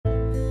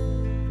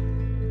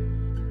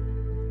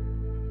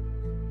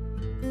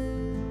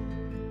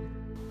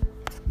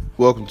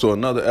Welcome to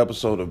another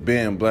episode of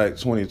Being Black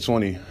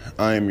 2020.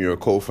 I am your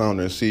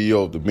co-founder and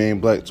CEO of the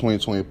Being Black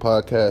 2020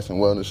 podcast and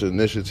wellness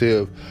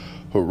initiative,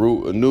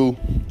 Haru Anu,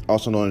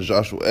 also known as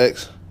Joshua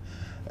X.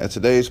 And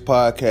today's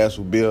podcast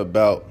will be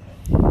about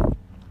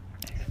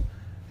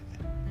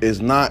it's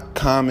not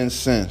common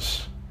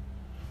sense.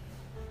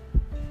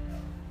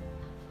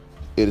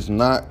 It is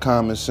not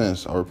common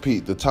sense. I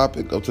repeat, the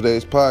topic of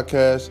today's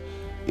podcast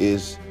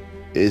is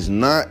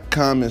not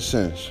common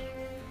sense.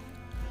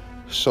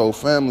 So,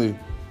 family,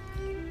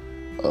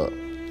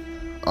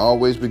 I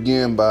always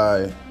begin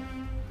by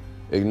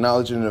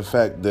acknowledging the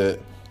fact that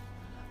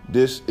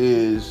this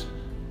is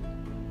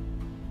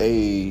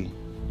a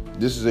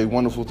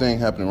wonderful thing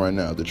happening right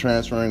now. The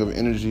transferring of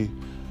energy,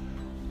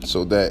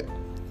 so that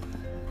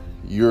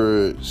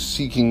you're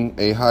seeking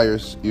a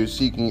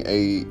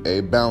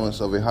balance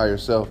of a higher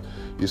self.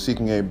 You're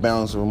seeking a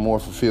balance of a more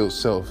fulfilled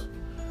self.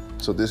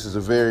 So this is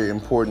a very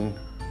important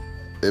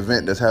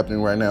event that's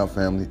happening right now,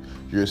 family.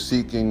 You're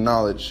seeking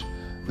knowledge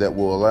that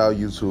will allow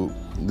you to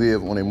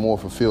live on a more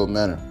fulfilled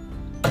manner.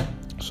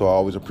 So I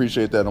always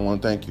appreciate that. I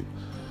want to thank you.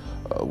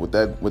 With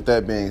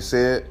that being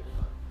said,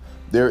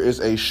 there is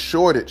a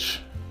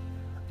shortage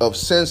of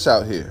sense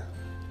out here.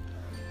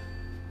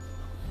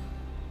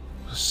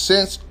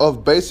 Sense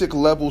of basic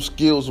level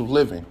skills of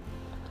living.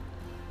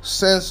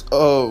 Sense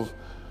of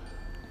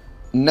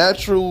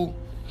natural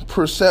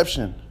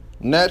perception.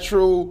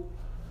 Natural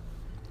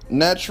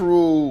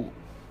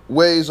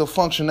ways of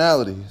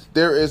functionality.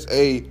 There is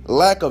a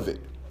lack of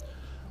it.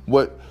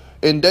 What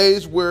in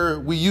days where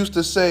we used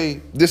to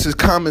say this is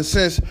common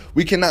sense,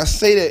 we cannot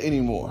say that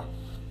anymore.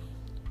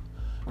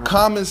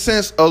 Common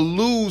sense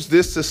eludes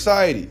this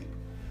society.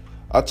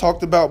 I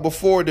talked about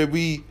before that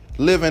we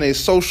live in a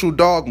social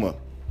dogma.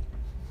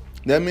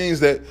 That means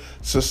that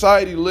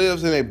society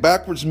lives in a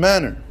backwards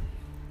manner,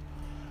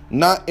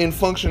 not in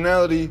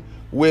functionality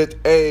with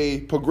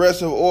a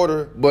progressive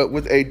order, but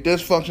with a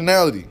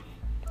dysfunctionality.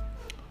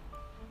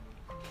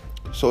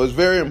 So it's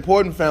very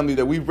important, family,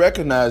 that we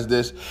recognize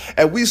this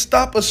and we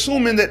stop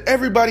assuming that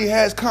everybody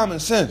has common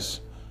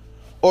sense,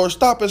 or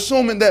stop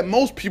assuming that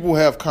most people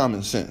have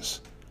common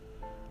sense.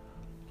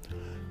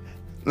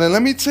 Now,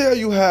 let me tell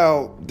you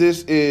how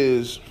this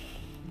is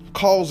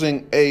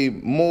causing a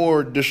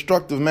more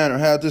destructive manner,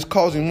 how this is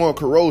causing more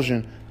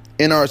corrosion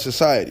in our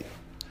society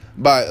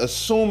by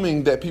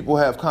assuming that people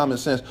have common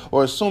sense,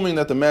 or assuming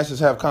that the masses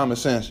have common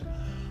sense.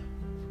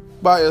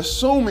 By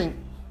assuming,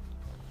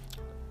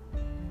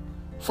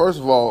 first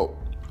of all,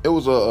 it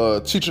was a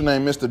teacher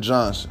named Mr.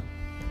 Johnson.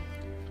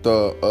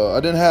 I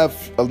didn't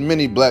have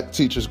many black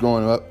teachers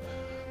growing up,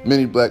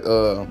 many black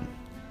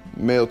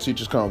male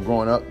teachers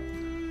growing up.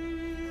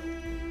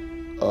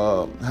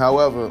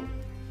 However,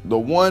 the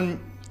one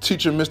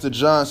teacher, Mr.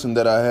 Johnson,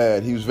 that I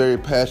had, he was very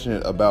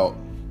passionate about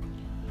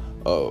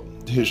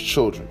his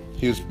children.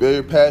 He was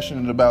very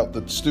passionate about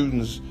the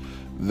students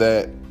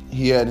that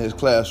he had in his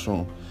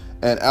classroom.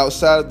 And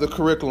outside of the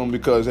curriculum,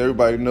 because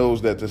everybody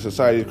knows that the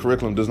society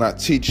curriculum does not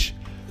teach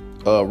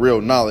real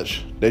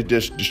knowledge. They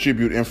just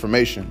distribute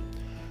information.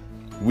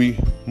 We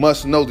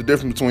must know the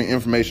difference between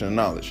information and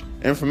knowledge.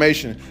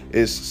 Information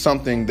is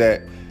something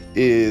that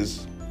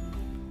is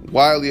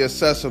widely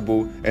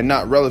accessible and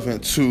not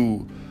relevant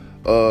to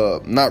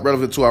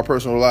our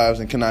personal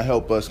lives and cannot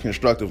help us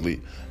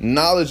constructively.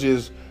 Knowledge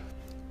is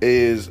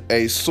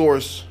a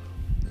source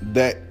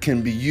that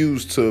can be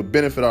used to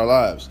benefit our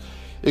lives.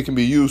 It can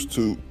be used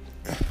to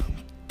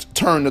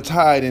turn the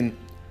tide in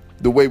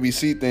the way we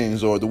see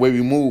things, or the way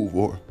we move,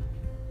 or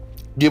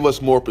give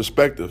us more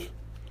perspective.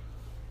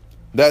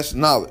 That's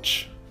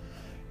knowledge.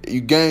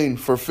 You gain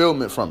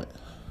fulfillment from it.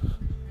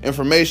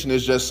 Information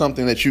is just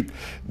something that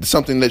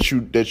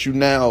you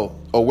now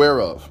aware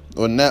of,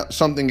 or now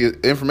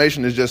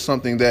information is just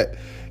something that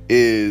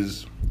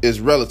is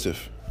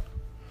relative.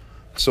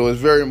 So it's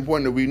very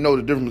important that we know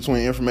the difference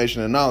between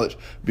information and knowledge,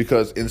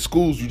 because in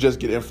schools you just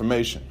get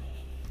information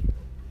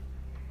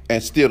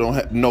and still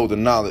don't know the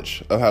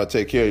knowledge of how to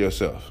take care of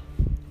yourself.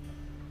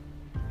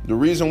 The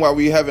reason why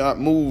we haven't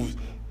moved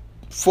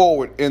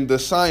forward in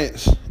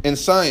science,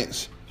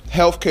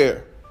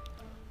 healthcare,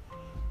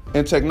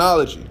 and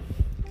technology.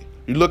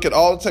 You look at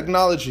all the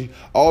technology,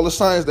 all the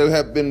science that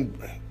have been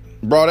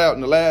brought out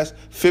in the last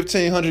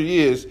 1,500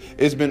 years,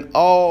 it's been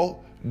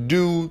all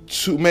due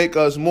to make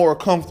us more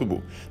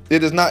comfortable. It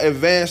does not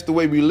advance the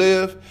way we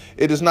live.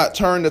 It does not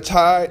turn the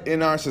tide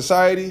in our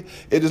society.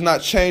 It does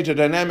not change the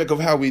dynamic of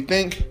how we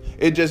think.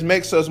 It just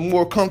makes us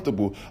more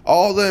comfortable.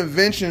 All the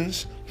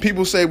inventions,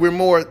 people say we're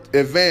more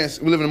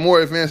advanced. We live in a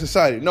more advanced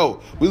society.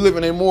 No, we live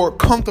in a more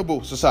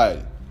comfortable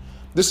society.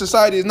 This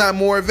society is not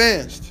more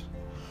advanced.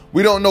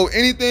 We don't know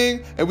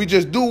anything, and we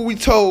just do what we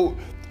told.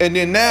 And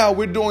then now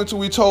we're doing what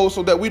we told,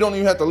 so that we don't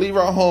even have to leave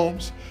our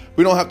homes.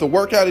 We don't have to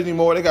work out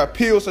anymore. They got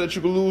pills so that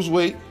you can lose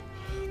weight.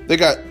 They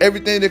got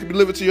everything that can be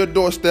delivered to your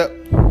doorstep.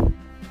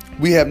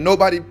 We have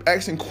nobody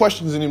asking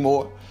questions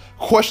anymore,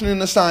 questioning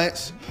the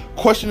science,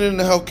 questioning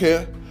the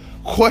healthcare,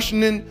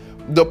 questioning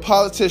the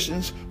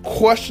politicians,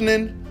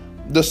 questioning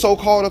the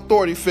so-called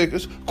authority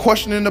figures,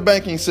 questioning the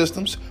banking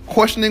systems,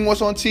 questioning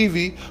what's on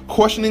TV,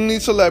 questioning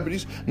these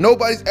celebrities.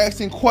 Nobody's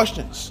asking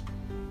questions.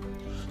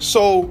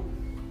 So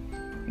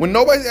when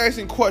nobody's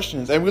asking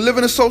questions and we live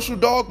in a social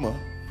dogma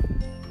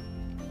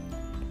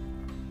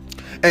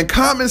and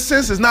common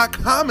sense is not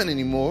common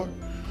anymore,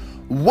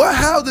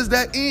 how does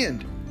that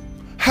end?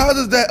 How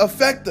does that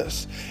affect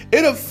us?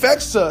 It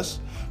affects us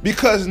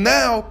because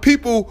now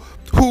people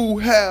who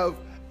have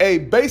a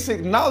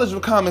basic knowledge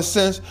of common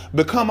sense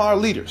become our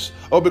leaders,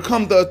 or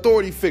become the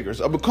authority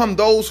figures, or become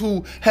those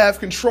who have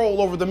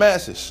control over the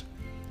masses.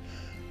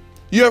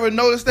 You ever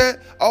notice that?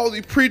 All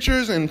these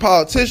preachers and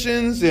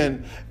politicians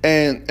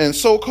and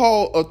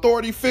so-called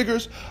authority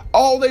figures,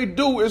 all they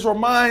do is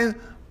remind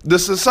the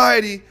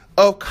society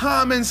of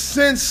common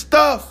sense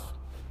stuff.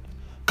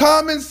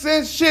 Common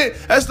sense shit.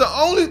 That's the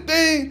only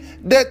thing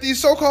that these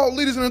so-called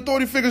leaders and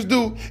authority figures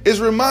do, is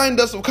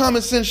remind us of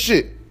common sense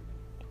shit.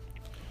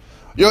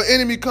 Your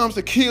enemy comes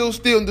to kill,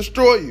 steal, and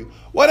destroy you.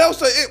 What else?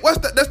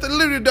 That's the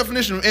literal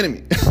definition of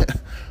enemy.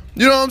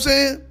 You know what I'm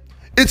saying?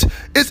 It's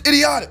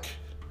idiotic.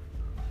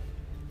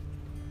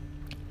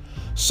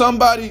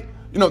 Somebody,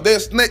 there are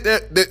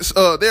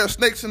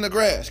snakes in the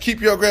grass. Keep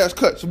your grass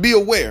cut. So be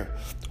aware.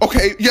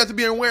 Okay, you have to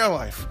be aware of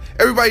life.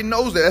 Everybody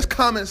knows that. That's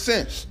common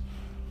sense.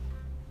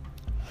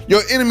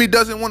 Your enemy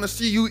doesn't want to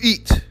see you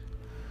eat.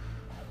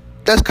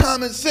 That's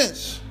common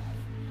sense.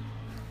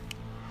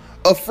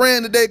 A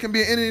friend today can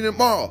be an enemy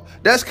tomorrow.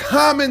 That's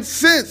common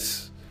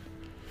sense.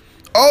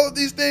 All of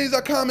these things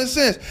are common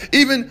sense.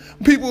 Even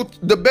people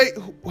debate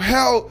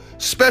how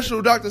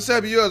special Dr.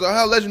 Sebi is or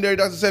how legendary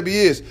Dr. Sebi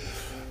is.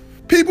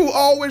 People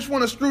always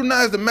want to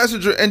scrutinize the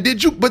messenger.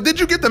 Did you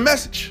get the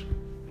message?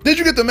 Did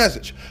you get the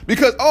message?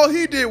 Because all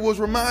he did was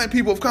remind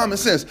people of common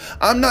sense.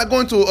 I'm not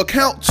going to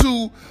account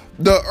to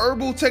the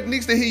herbal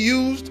techniques that he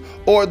used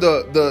or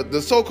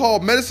the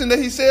so-called medicine that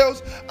he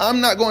sells. I'm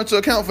not going to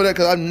account for that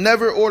because I've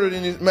never ordered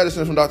any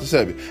medicine from Dr.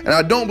 Sebi. And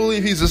I don't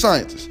believe he's a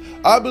scientist.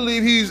 I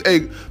believe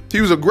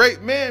he was a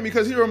great man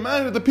because he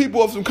reminded the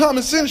people of some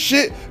common sense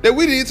shit that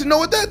we needed to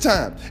know at that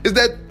time. Is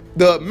that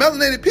the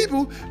melanated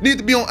people need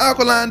to be on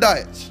alkaline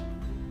diets.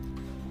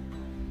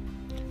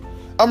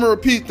 I'm going to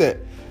repeat that.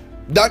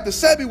 Dr.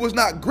 Sebi was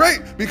not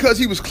great because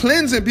he was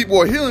cleansing people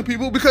or healing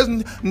people, because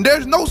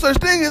there's no such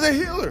thing as a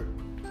healer.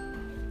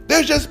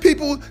 There's just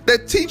people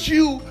that teach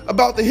you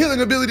about the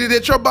healing ability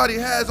that your body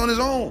has on its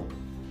own.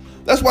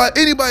 That's why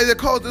anybody that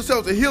calls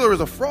themselves a healer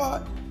is a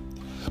fraud.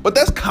 But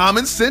that's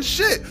common sense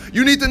shit.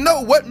 You need to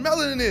know what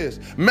melanin is.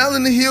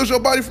 Melanin heals your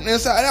body from the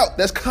inside out.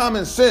 That's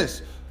common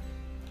sense.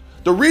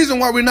 The reason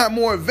why we're not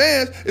more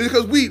advanced is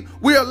because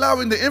we're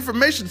allowing the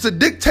information to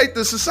dictate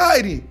the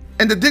society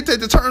and to dictate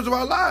the terms of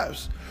our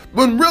lives.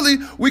 When really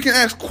we can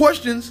ask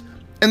questions,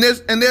 and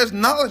there's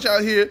knowledge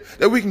out here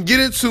that we can get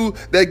into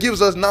that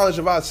gives us knowledge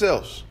of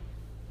ourselves.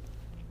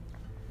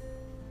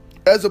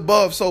 As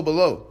above, so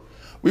below.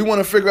 We want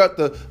to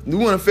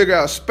figure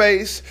out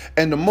space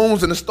and the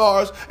moons and the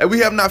stars, and we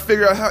have not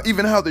figured out how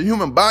the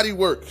human body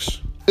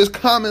works. It's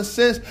common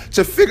sense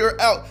to figure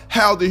out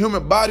how the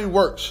human body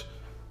works.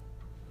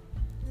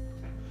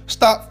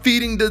 Stop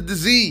feeding the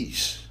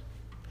disease.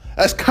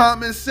 That's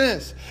common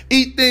sense.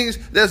 Eat things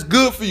that's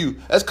good for you.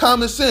 That's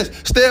common sense.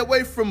 Stay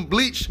away from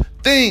bleached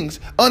things,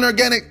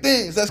 unorganic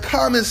things. That's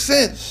common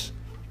sense.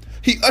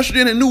 He ushered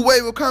in a new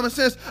wave of common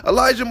sense.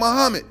 Elijah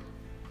Muhammad.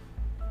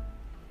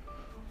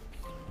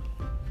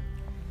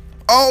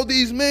 All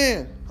these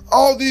men,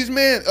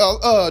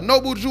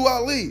 Noble Drew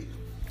Ali,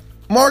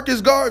 Marcus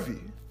Garvey,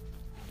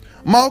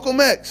 Malcolm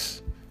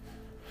X,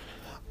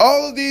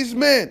 all of these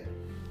men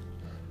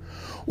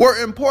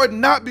were important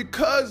not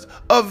because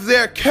of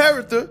their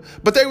character,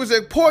 but they was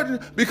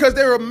important because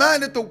they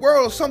reminded the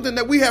world of something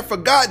that we have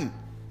forgotten.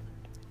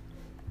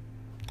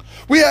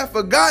 We have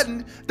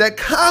forgotten that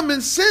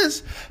common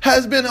sense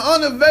has been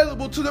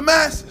unavailable to the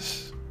masses.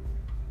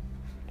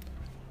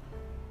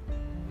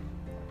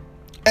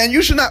 And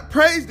you should not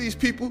praise these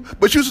people,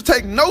 but you should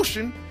take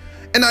notion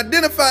and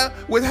identify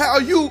with how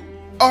you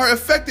are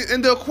affected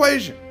in the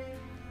equation.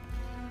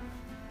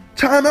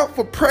 Time out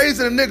for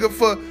praising a nigga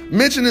for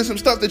mentioning some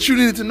stuff that you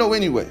needed to know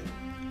anyway.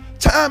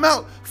 Time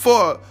out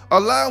for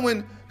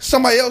allowing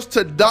somebody else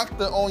to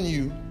doctor on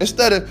you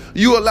instead of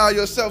you allow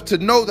yourself to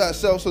know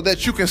thyself so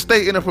that you can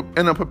stay in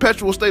a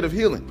perpetual state of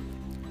healing.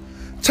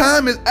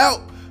 Time is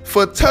out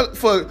for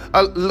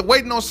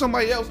waiting on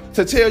somebody else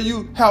to tell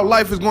you how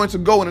life is going to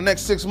go in the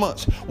next 6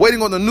 months.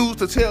 Waiting on the news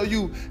to tell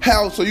you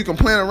how so you can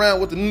plan around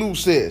what the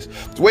news says.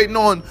 Waiting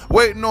on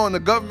the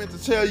government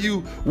to tell you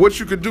what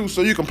you could do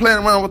so you can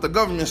plan around what the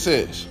government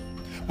says.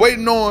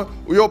 Waiting on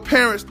your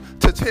parents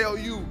to tell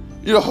you,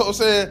 you know what I'm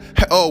saying,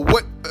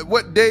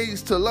 what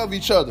days to love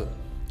each other.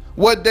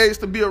 What days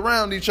to be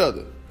around each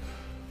other.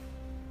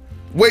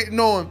 Waiting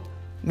on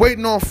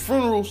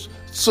funerals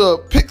to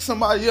pick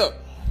somebody up.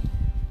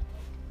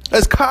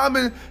 That's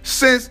common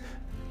sense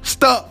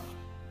stuff.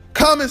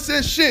 Common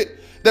sense shit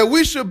that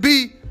we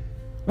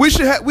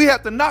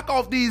have to knock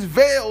off these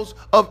veils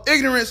of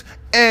ignorance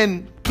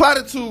and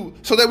platitude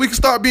so that we can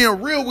start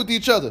being real with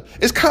each other.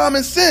 It's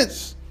common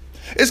sense.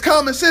 It's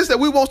common sense that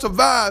we won't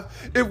survive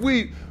if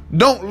we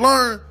don't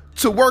learn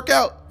to work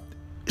out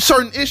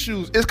certain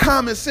issues. It's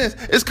common sense.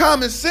 It's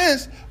common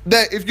sense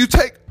that if you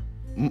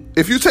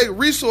take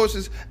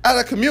resources out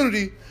of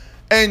community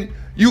and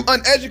you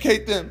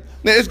uneducate them,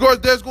 then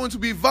there's going to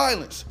be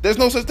violence. There's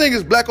no such thing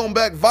as black on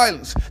black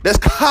violence. That's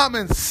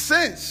common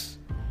sense.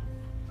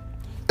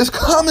 It's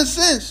common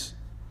sense.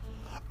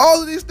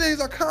 All of these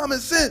things are common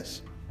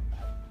sense.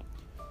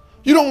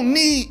 You don't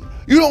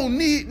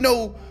need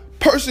no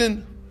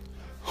person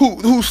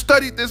who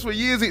studied this for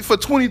years, for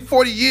 20,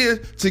 40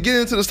 years to get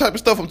into this type of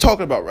stuff I'm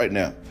talking about right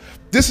now.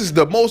 This is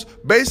the most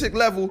basic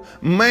level,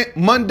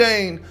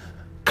 mundane,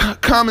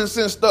 common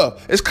sense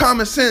stuff. It's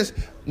common sense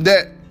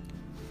that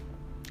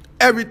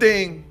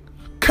everything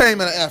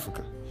came out of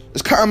Africa.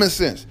 It's common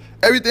sense.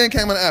 Everything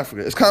came out of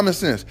Africa. It's common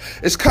sense.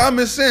 It's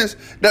common sense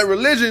that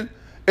religion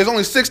is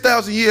only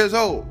 6,000 years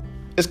old.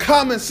 It's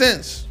common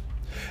sense.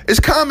 It's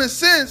common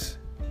sense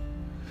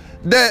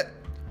that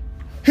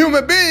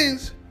human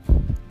beings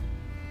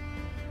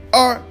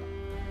are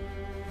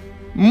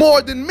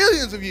more than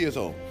millions of years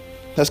old.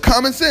 That's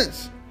common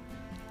sense.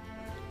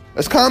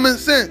 That's common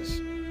sense.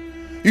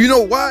 You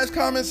know why it's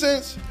common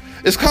sense?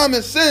 It's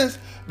common sense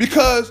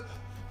because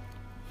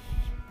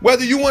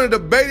whether you want to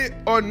debate it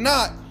or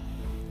not,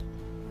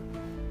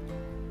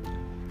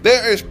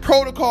 there is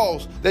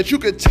protocols that you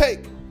could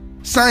take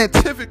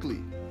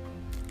scientifically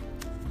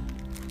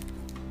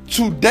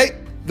to date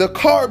the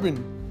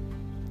carbon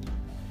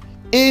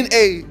in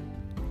a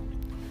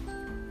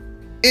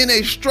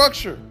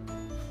structure,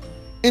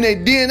 in a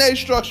DNA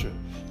structure,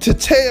 to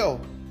tell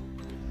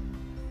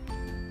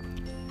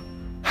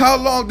how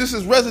long this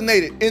has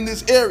resonated in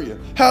this area,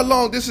 how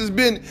long this has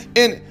been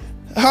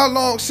how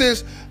long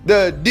since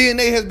the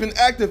DNA has been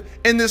active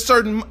in this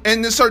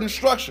certain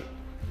structure.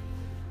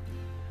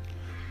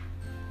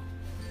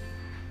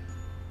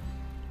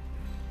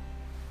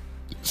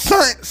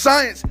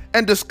 Science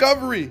and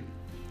discovery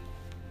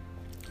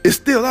is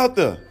still out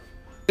there.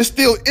 It's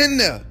still in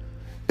there.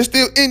 It's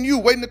still in you,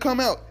 waiting to come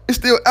out. It's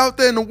still out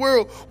there in the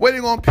world,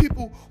 waiting on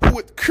people who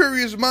with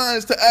curious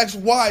minds to ask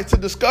why, to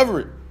discover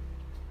it.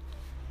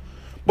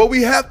 But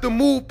we have to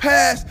move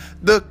past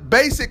the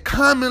basic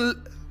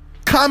common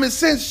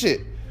sense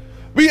shit.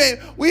 We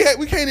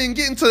can't even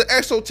get into the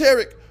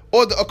esoteric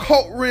or the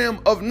occult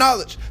realm of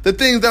knowledge, the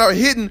things that are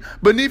hidden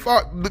beneath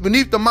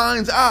the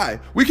mind's eye.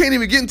 We can't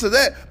even get into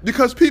that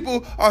because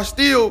people are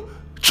still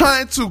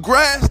trying to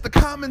grasp the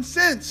common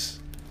sense.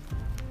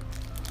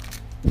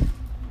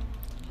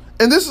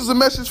 And this is a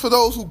message for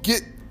those who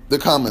get the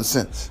common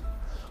sense.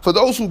 For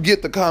those who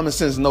get the common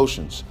sense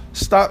notions,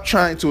 stop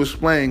trying to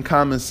explain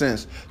common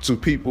sense to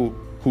people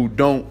who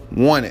don't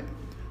want it.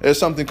 There's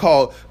something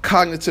called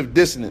cognitive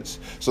dissonance.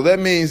 So that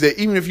means that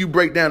even if you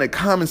break down a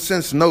common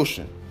sense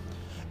notion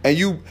and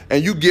you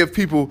give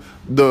people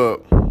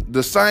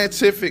the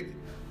scientific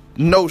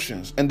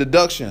notions and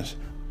deductions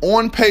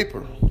on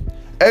paper,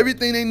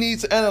 everything they need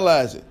to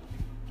analyze it,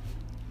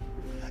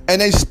 and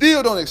they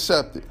still don't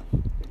accept it,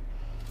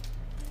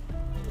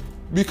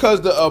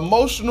 because the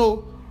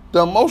emotional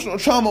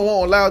trauma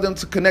won't allow them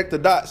to connect the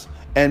dots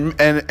and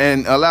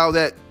allow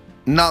that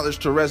knowledge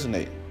to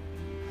resonate.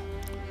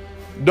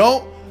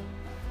 Don't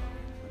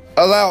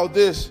allow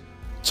this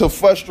to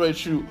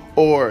frustrate you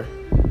or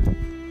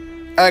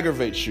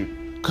aggravate you,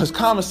 because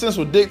common sense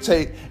will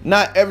dictate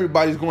not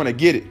everybody's going to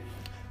get it.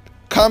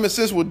 Common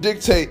sense will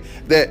dictate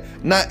that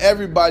not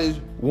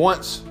everybody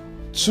wants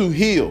to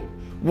heal,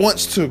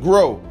 wants to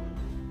grow.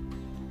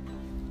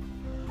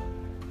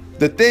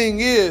 The thing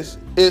is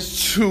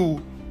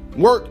to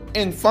work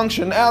in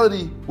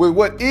functionality with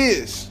what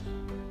is.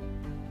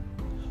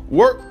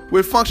 Work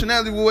with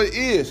functionality with what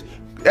is.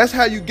 That's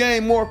how you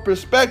gain more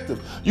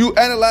perspective. You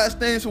analyze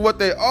things for what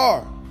they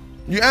are.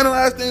 You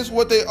analyze things for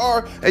what they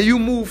are, and you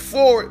move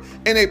forward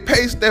in a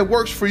pace that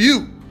works for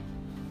you.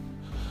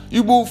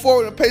 You move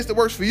forward in a pace that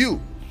works for you.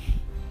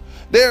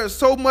 There is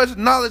so much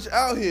knowledge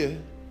out here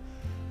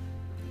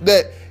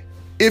that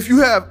if you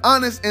have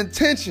honest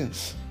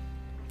intentions,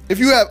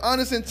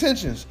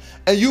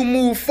 and you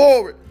move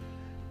forward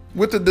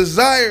with the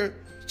desire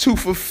to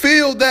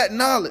fulfill that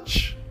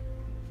knowledge,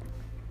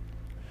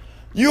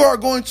 you are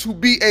going to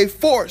be a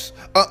force,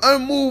 an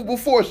unmovable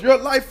force. Your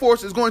life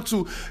force is going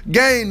to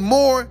gain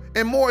more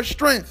and more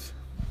strength.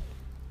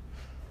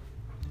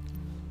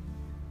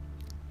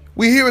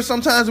 We hear it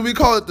sometimes and we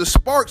call it the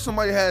spark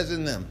somebody has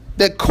in them,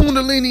 that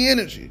kundalini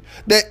energy,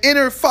 that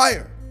inner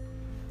fire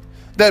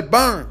that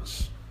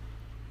burns.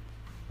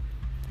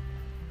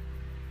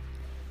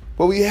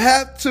 But we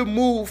have to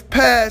move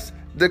past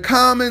the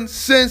common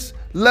sense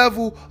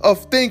level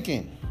of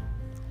thinking.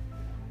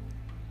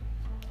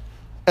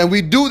 And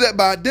we do that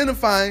by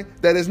identifying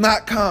that it's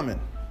not common.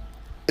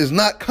 It's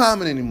not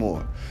common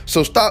anymore.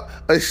 So stop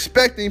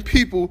expecting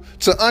people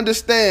to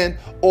understand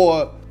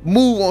or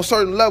move on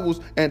certain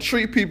levels and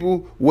treat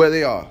people where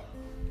they are.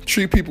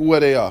 Treat people where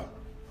they are.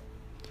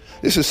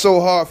 This is so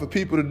hard for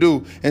people to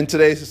do in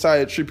today's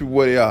society, to treat people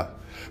where they are.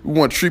 We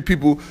want to treat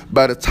people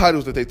by the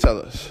titles that they tell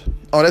us.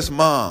 Oh, that's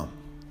mom.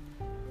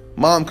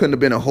 Mom couldn't have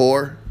been a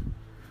whore.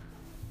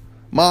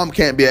 Mom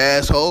can't be an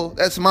asshole.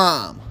 That's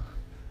mom.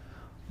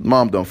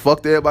 Mom done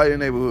fucked everybody in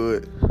the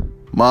neighborhood.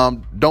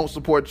 Mom don't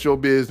support your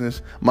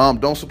business. Mom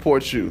don't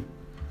support you.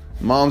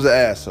 Mom's an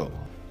asshole.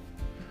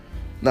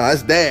 Nah,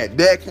 it's dad.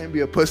 Dad can't be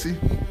a pussy.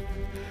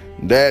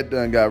 Dad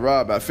done got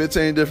robbed by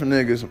 15 different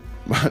niggas.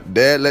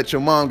 Dad let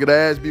your mom get her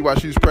ass beat while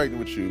she was pregnant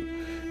with you.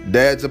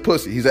 Dad's a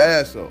pussy. He's an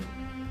asshole.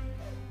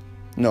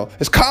 No,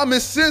 it's common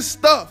sense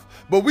stuff.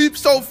 But we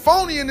so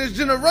phony in this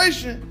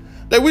generation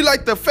that we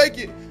like to fake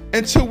it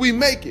until we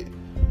make it.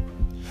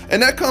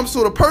 And that comes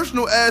to the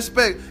personal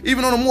aspect,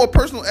 even on a more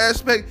personal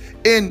aspect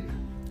in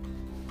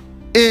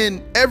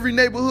every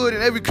neighborhood,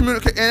 in every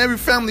community, and every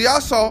family I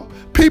saw,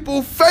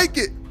 people fake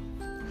it.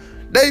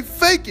 They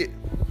fake it.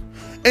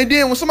 And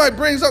then when somebody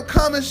brings up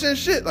common sense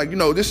shit, like,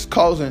 this is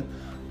causing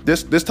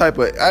this type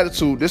of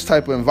attitude, this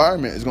type of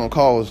environment is going to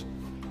cause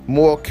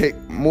more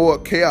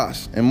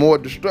chaos and more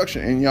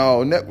destruction in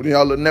y'all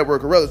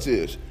network of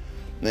relatives.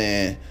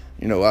 Man,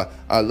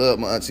 I love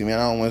my auntie, man.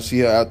 I don't want to see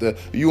her out there.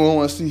 You don't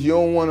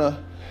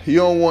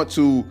want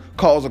to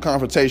cause a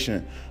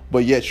confrontation,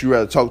 but yet you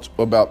rather talk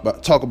about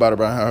her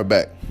behind her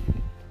back.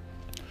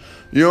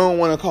 You don't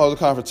want to cause a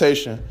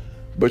confrontation,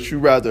 but you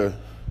rather,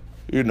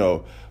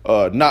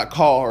 not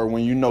call her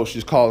when you know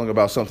she's calling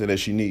about something that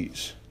she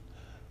needs.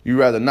 You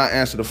rather not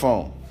answer the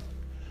phone.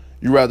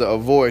 You rather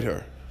avoid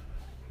her.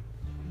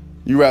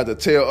 You rather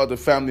tell other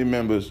family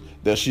members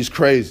that she's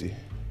crazy.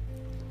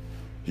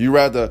 You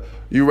rather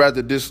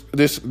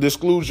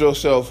disclude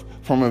yourself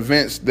from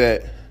events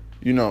that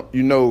you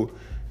know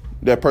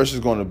that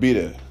person's going to be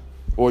there,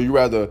 or you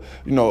rather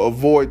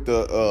avoid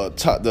the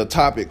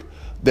topic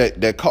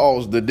that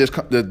caused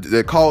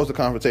the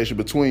confrontation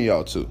between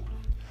y'all two.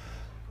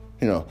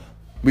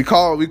 We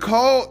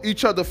call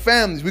each other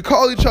families. We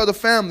call each other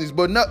families,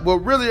 but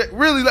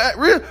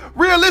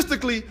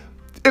realistically,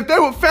 if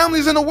there were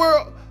families in the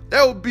world,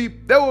 there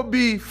would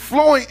be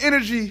flowing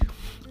energy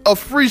of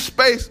free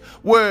space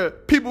where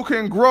people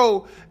can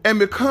grow and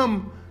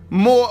become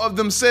more of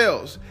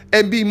themselves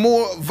and be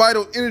more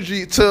vital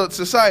energy to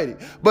society.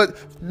 But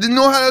you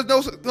know how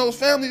there's those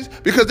families?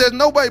 Because there's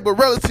nobody but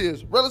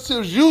relatives.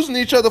 Relatives using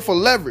each other for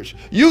leverage,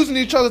 using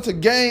each other to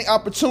gain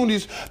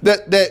opportunities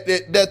that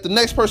the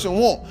next person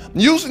won't,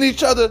 using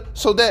each other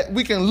so that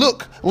we can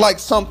look like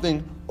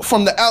something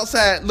from the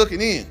outside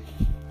looking in.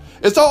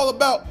 It's all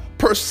about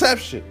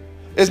perception.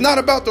 It's not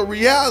about the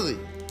reality.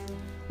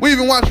 We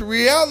even watch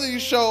reality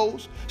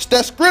shows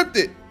that's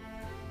scripted.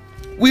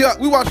 We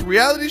watch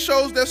reality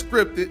shows that's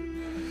scripted.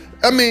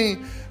 I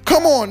mean,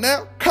 come on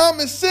now.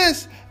 Common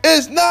sense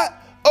is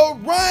not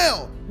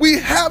around. We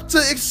have to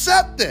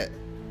accept that.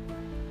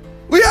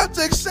 We have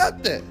to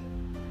accept that.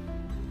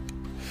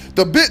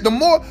 The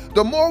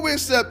more we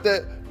accept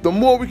that, the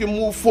more we can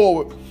move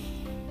forward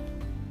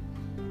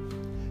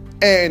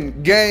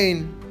and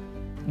gain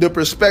the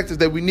perspectives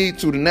that we need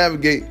to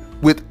navigate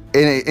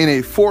in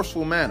a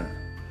forceful manner.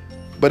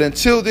 But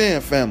until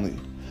then, family,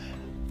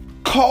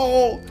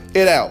 call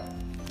it out.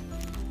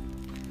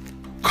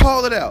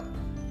 Call it out.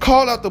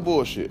 Call out the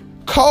bullshit.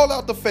 Call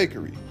out the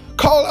fakery.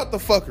 Call out the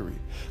fuckery.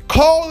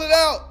 Call it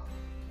out.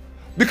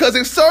 Because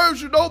it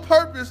serves you no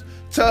purpose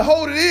to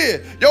hold it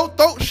in. Your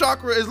throat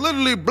chakra is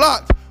literally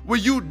blocked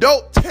when you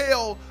don't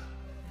tell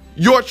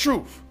your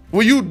truth.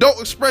 When you don't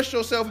express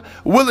yourself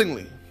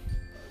willingly.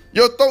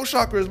 Your throat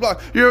chakra is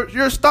blocked.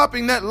 You're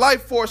stopping that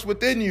life force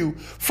within you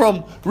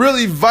from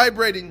really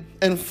vibrating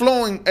and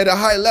flowing at a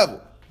high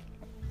level.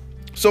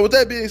 So with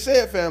that being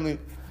said, family,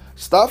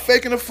 stop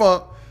faking the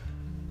funk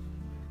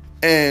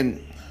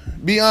and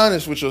be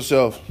honest with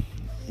yourself.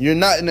 You're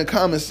not in an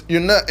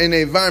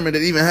environment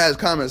that even has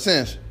common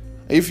sense.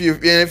 If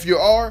you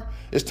are,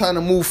 it's time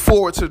to move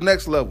forward to the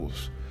next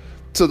levels,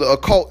 to the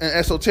occult and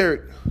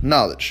esoteric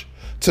knowledge,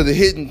 to the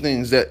hidden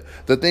things the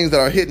things that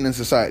are hidden in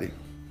society.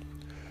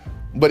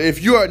 But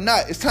if you are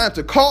not, it's time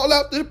to call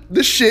out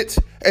the shit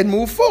and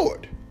move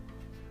forward.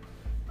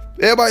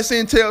 Everybody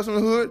saying Tales from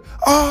the Hood.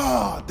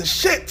 The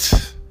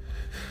shit.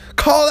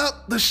 Call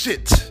out the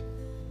shit.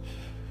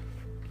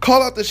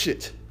 Call out the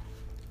shit.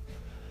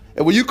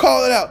 And when you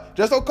call it out,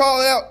 just don't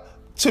call it out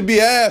to be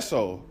an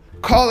asshole.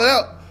 Call it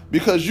out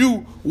because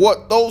you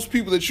want those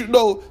people that you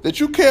know that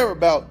you care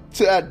about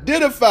to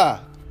identify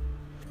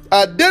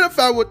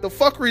with the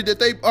fuckery that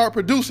they are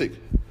producing.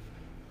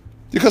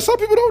 Because some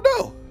people don't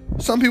know.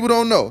 Some people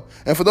don't know.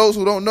 And for those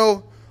who don't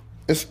know,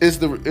 it's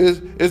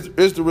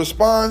the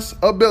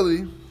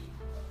responsibility.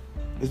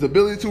 It's the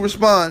ability to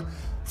respond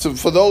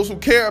for those who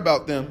care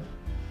about them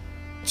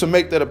to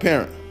make that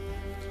apparent.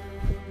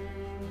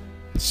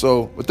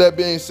 So with that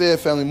being said,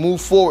 family,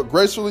 move forward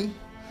gracefully,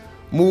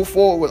 move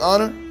forward with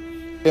honor,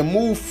 and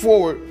move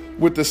forward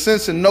with the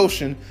sense and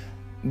notion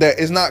that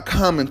it's not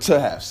common to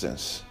have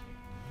sense.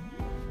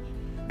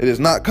 It is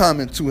not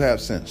common to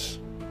have sense.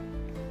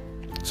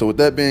 So with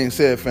that being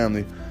said,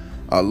 family,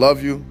 I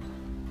love you,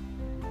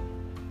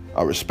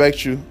 I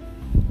respect you,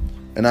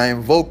 and I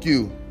invoke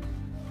you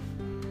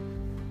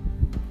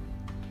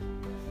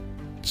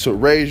to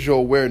raise your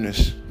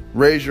awareness,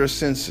 raise your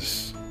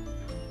senses,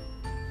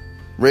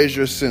 raise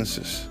your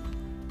senses.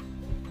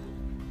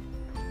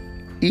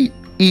 Eat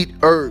eat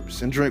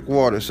herbs and drink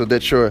water, so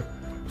that your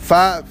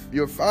five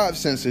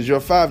senses,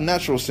 your five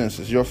natural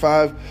senses, your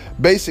five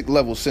basic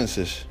level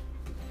senses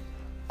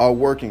are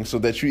working, so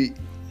that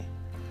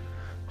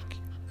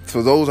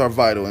so those are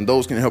vital, and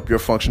those can help your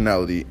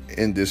functionality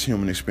in this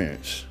human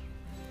experience.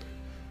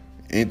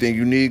 Anything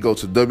you need, go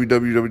to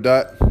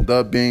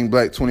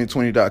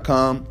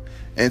www.thebeingblack2020.com.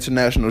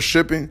 International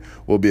shipping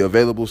will be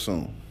available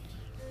soon.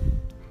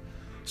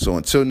 So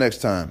until next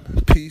time,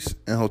 peace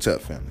and Hotep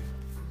family.